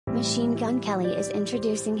Machine Gun Kelly is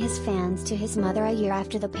introducing his fans to his mother a year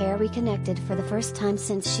after the pair reconnected for the first time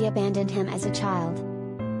since she abandoned him as a child.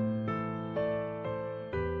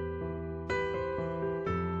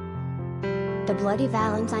 The Bloody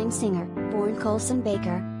Valentine singer, born Colson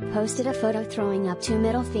Baker, posted a photo throwing up two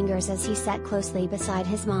middle fingers as he sat closely beside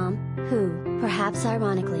his mom, who, perhaps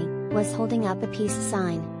ironically, was holding up a peace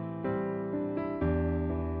sign.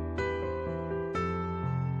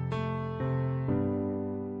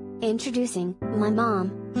 Introducing, "My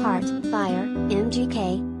Mom, Heart, Fire,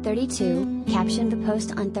 MGK, 32, captioned the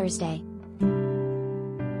post on Thursday.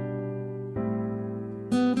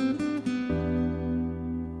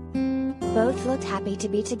 Both looked happy to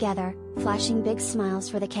be together, flashing big smiles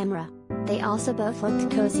for the camera. They also both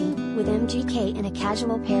looked cozy, with MGK in a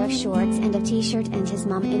casual pair of shorts and a t-shirt and his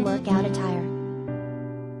mom in workout attire.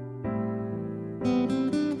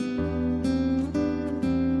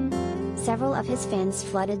 Several of his fans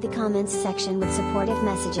flooded the comments section with supportive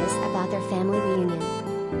messages about their family reunion.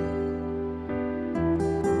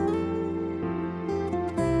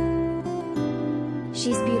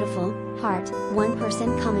 "She's beautiful, heart," one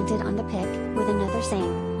person commented on the pic, with another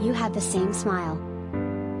saying, "You have the same smile."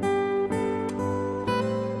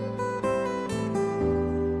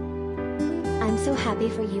 "I'm so happy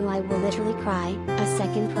for you, I will literally cry," a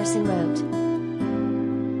second person wrote.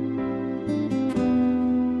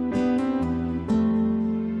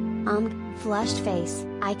 Flushed face,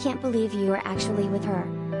 "I can't believe you are actually with her.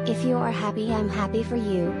 If you are happy, I'm happy for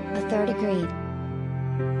you," a third agreed.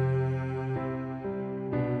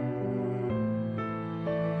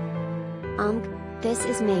 This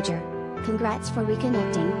is major. Congrats for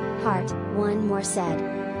reconnecting, heart," one more said.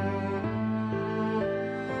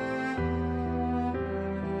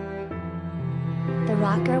 The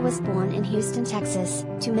rocker was born in Houston, Texas,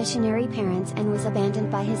 to missionary parents and was abandoned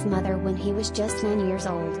by his mother when he was just 9 years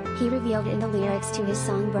old, he revealed in the lyrics to his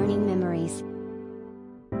song Burning Memories.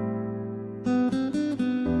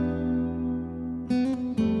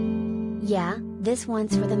 "Yeah, this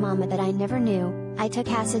one's for the mama that I never knew. I took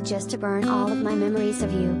acid just to burn all of my memories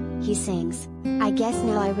of you," he sings. "I guess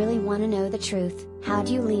now I really wanna know the truth. How'd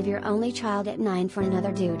you leave your only child at 9 for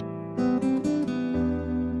another dude?"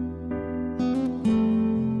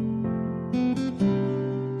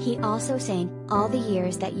 He also sang, "All the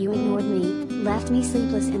years that you ignored me, left me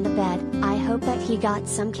sleepless in the bed, I hope that he got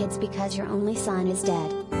some kids because your only son is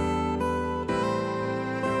dead."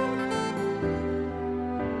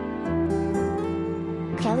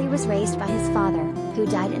 Kelly was raised by his father, who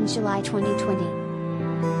died in July 2020.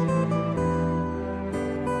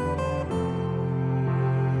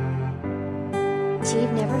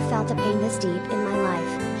 "I've never felt a pain this deep in my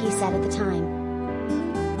life," he said at the time.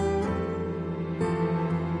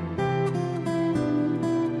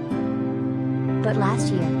 But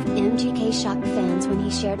last year, MGK shocked fans when he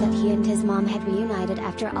shared that he and his mom had reunited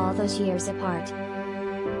after all those years apart.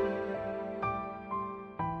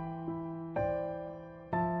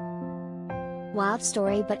 "Wild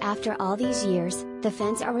story, but after all these years, the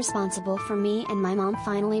fans are responsible for me and my mom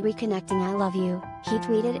finally reconnecting. I love you," he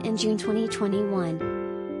tweeted in June 2021.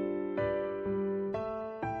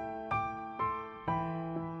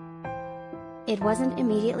 It wasn't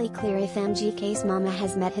immediately clear if MGK's mama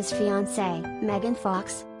has met his fiancée, Megan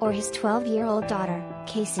Fox, or his 12-year-old daughter,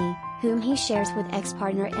 Casey, whom he shares with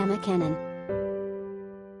ex-partner Emma Kennan.